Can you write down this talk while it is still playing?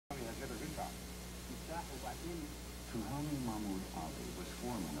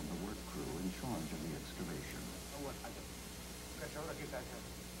foreman of the work crew in charge of the excavation.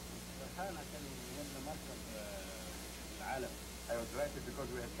 I was delighted because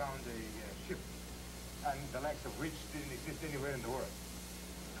we had found a ship, and the likes of which didn't exist anywhere in the world.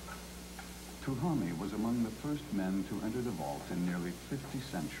 Tuhami was among the first men to enter the vault in nearly 50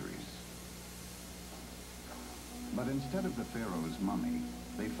 centuries. But instead of the pharaoh's mummy,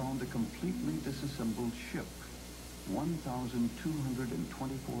 they found a completely disassembled ship,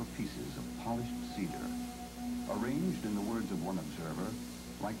 1,224 pieces of polished cedar, arranged, in the words of one observer,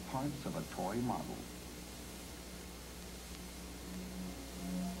 like parts of a toy model.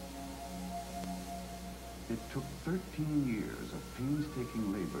 It took 13 years of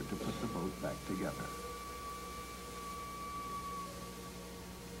painstaking labor to put the boat back together.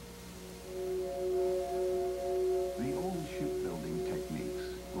 The old shipbuilding techniques,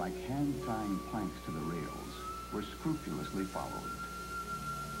 like hand-tying planks to the rails, were scrupulously followed.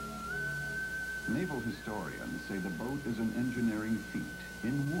 Naval historians say the boat is an engineering feat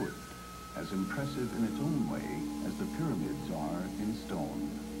in wood, as impressive in its own way as the pyramids are in stone.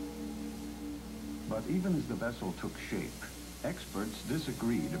 But even as the vessel took shape, experts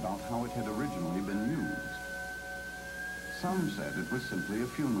disagreed about how it had originally been used. Some said it was simply a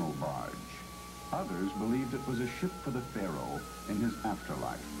funeral barge. Others believed it was a ship for the pharaoh in his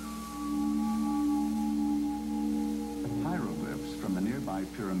afterlife. Hieroglyphs from the nearby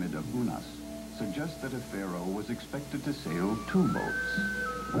pyramid of Unas suggest that a pharaoh was expected to sail 2 boats,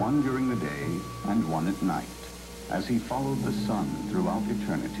 one during the day and one at night, as he followed the sun throughout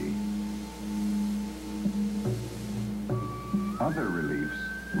eternity. Other reliefs,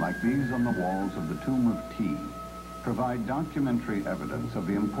 like these on the walls of the Tomb of Tea, provide documentary evidence of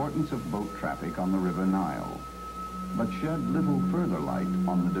the importance of boat traffic on the River Nile, but shed little further light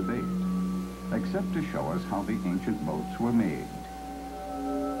on the debate, except to show us how the ancient boats were made.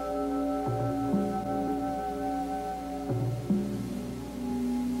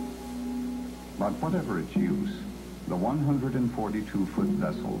 But whatever its use, the 142-foot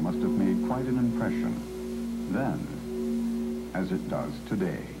vessel must have made quite an impression then, as it does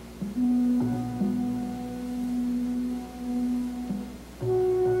today.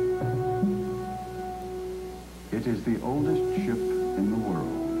 It is the oldest ship in the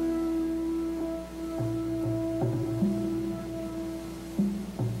world.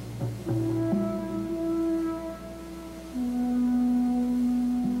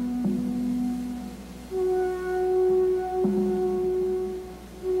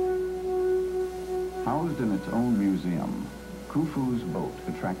 Housed in its own museum, Khufu's boat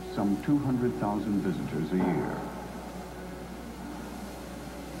attracts some 200,000 visitors a year.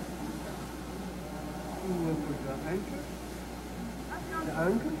 The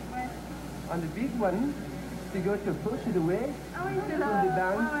anchor. On the big one, you got to push it away from the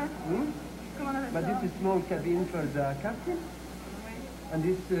bank. But this is small cabin for the captain. And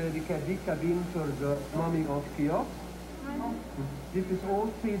this the big cabin for the mummy of Cheops. This is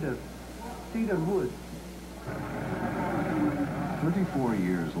all cedar wood. 34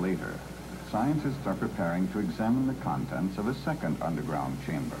 years later, scientists are preparing to examine the contents of a second underground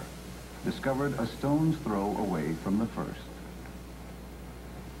chamber, discovered a stone's throw away from the first.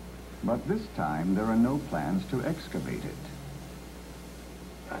 But this time, there are no plans to excavate it.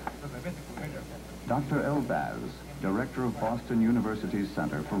 Dr. El-Baz, director of Boston University's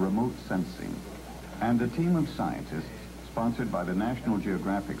Center for Remote Sensing, and a team of scientists sponsored by the National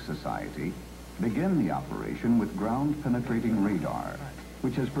Geographic Society begin the operation with ground-penetrating radar,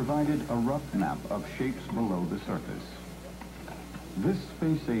 which has provided a rough map of shapes below the surface. This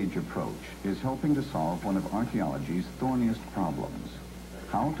space-age approach is helping to solve one of archaeology's thorniest problems: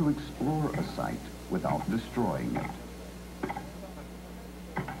 how to explore a site without destroying it.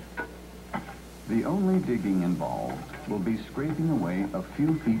 The only digging involved will be scraping away a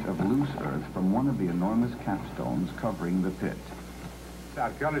few feet of loose earth from one of the enormous capstones covering the pit.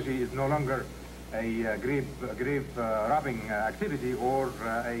 Archaeology is no longer a grave robbing activity or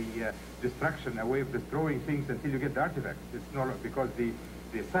a destruction, a way of destroying things until you get the artifacts. It's no, because the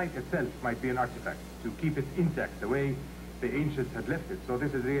site itself might be an artifact, to keep it intact the way the ancients had left it. So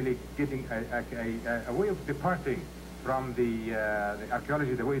this is really getting a way of departing from the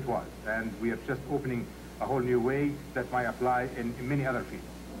archaeology the way it was, and we are just opening a whole new way that might apply in many other fields.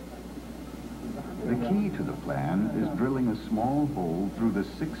 The key to the plan is drilling a small hole through the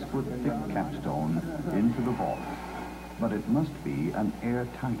 6-foot thick capstone into the vault, but it must be an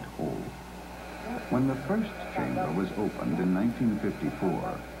airtight hole. When the first chamber was opened in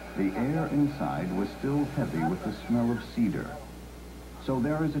 1954, the air inside was still heavy with the smell of cedar. So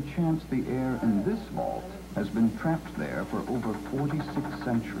there is a chance the air in this vault has been trapped there for over 46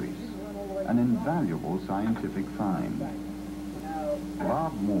 centuries. An invaluable scientific find.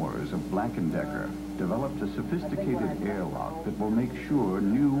 Bob Moores of Black & Decker developed a sophisticated airlock that will make sure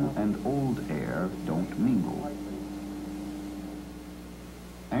new and old air don't mingle.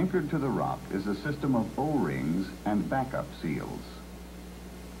 Anchored to the rock is a system of O-rings and backup seals.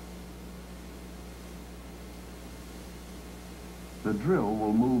 The drill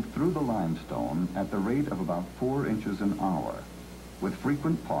will move through the limestone at the rate of about 4 inches an hour, with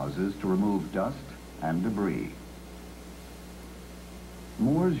frequent pauses to remove dust and debris.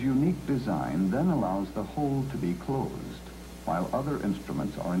 Moore's unique design then allows the hole to be closed, while other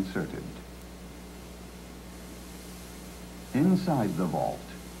instruments are inserted. Inside the vault,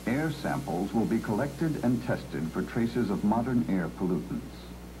 air samples will be collected and tested for traces of modern air pollutants.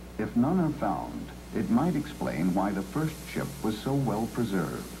 If none are found, it might explain why the first ship was so well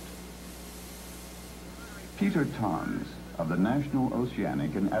preserved. Peter Tons of the National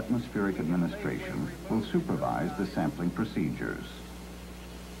Oceanic and Atmospheric Administration will supervise the sampling procedures.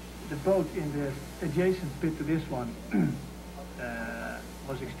 The boat in the adjacent pit to this one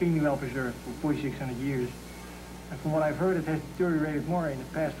was extremely well preserved for 4,600 years. And from what I've heard, it has deteriorated more in the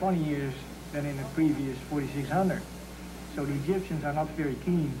past 20 years than in the previous 4,600. So the Egyptians are not very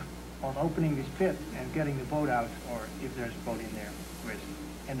keen on opening this pit and getting the boat out, or if there's a boat in there,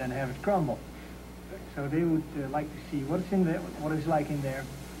 and then have it crumble. So they would like to see what's in there, what it's like in there,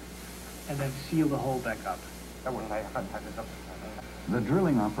 and then seal the hole back up. The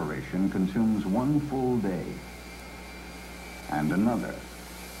drilling operation consumes 1 full day, and another.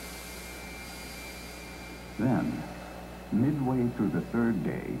 Then, midway through the 3rd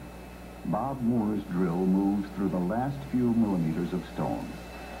day, Bob Moore's drill moves through the last few millimeters of stone.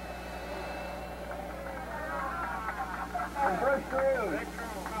 First through.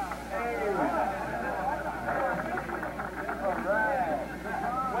 Hey. All right.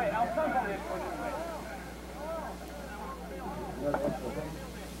 Wait, I'll stop on this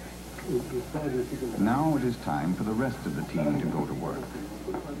one. Now it is time for the rest of the team to go to work.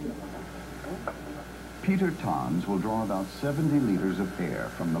 Peter Tons will draw about 70 liters of air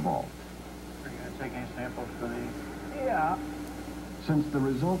from the vault. Are you going to take any samples for these? Yeah. Since the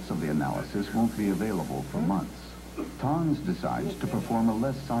results of the analysis won't be available for months, Tons decides to perform a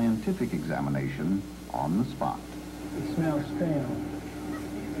less scientific examination on the spot. It smells stale.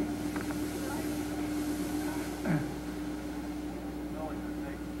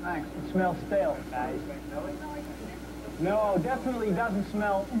 Thanks. It smells stale, guys. No, definitely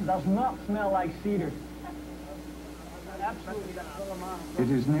does not smell like cedar. Absolutely. It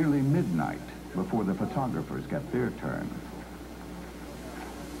is nearly midnight before the photographers get their turn.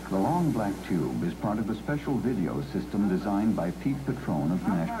 The long black tube is part of a special video system designed by Pete Patrone of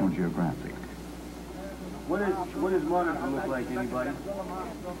National Geographic. What does monitor look like, anybody?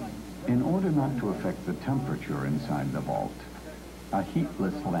 In order not to affect the temperature inside the vault, a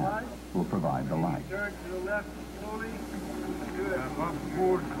heatless lamp will provide the light. Turn to the left slowly. Good.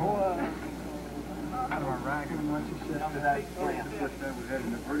 Forward. Out of our rack. Once you sit under that lamp. That was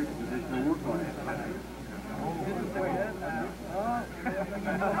in the vertical position to work on it.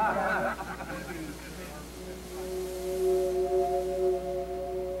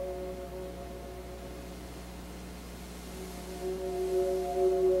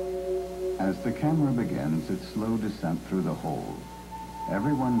 As the camera begins its slow descent through the hole,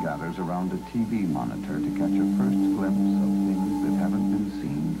 everyone gathers around a TV monitor to catch a first glimpse of things that haven't been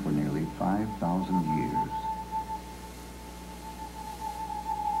seen for nearly 5,000 years.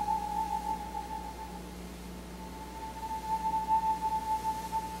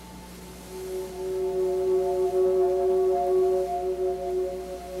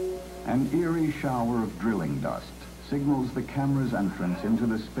 An eerie shower of drilling dust signals the camera's entrance into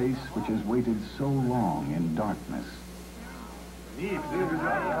the space which has waited so long in darkness.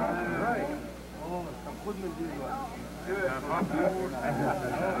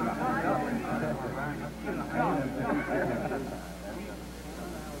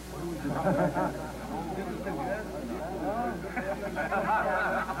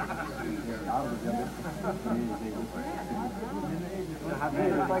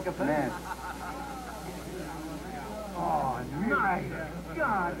 Like a banana. Oh, nice.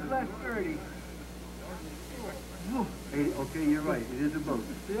 God, that's dirty. Hey, okay, you're right. It is a boat.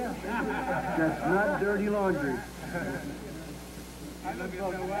 Yeah. That's not dirty laundry.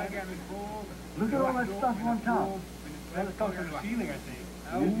 Look at all that stuff on top. That comes from the ceiling, I think.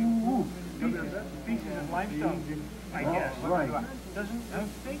 Ooh. Pieces of limestone, I guess. Right. Doesn't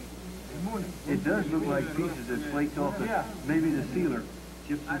stink? It does look like pieces that flaked off maybe the sealer.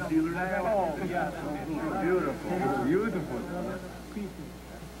 Gypsum sealer? Oh, yeah. Beautiful. Beautiful.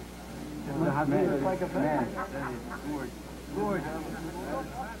 It's like a fan. Gorgeous.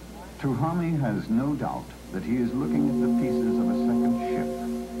 Tuhami has no doubt that he is looking at the pieces of a second ship.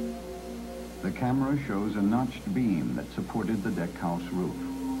 The camera shows a notched beam that supported the deck house roof,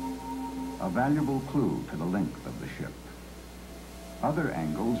 a valuable clue to the length of the ship. Other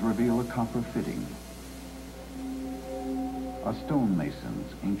angles reveal a copper fitting, a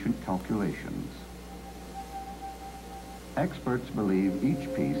stonemason's ancient calculations. Experts believe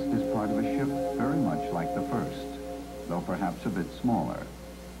each piece is part of a ship very much like the first, though perhaps a bit smaller.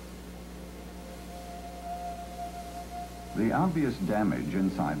 The obvious damage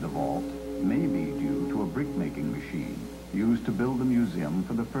inside the vault may be due to a brick-making machine used to build the museum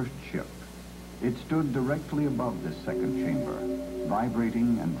for the first ship. It stood directly above this second chamber,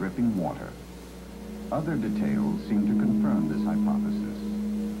 vibrating and dripping water. Other details seem to confirm this hypothesis.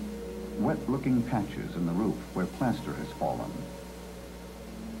 Wet-looking patches in the roof where plaster has fallen.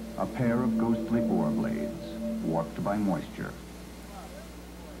 A pair of ghostly oar blades, warped by moisture.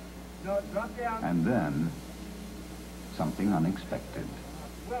 No, drop down. And then, something unexpected.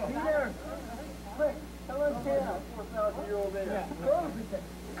 Peter! Quick, tell us here. 4,000-year-old there.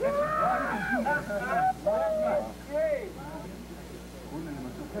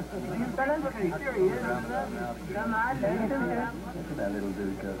 That little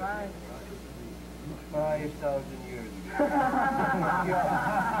dude goes. 5,000 years ago.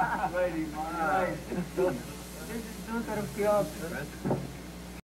 Lady, my eyes. This is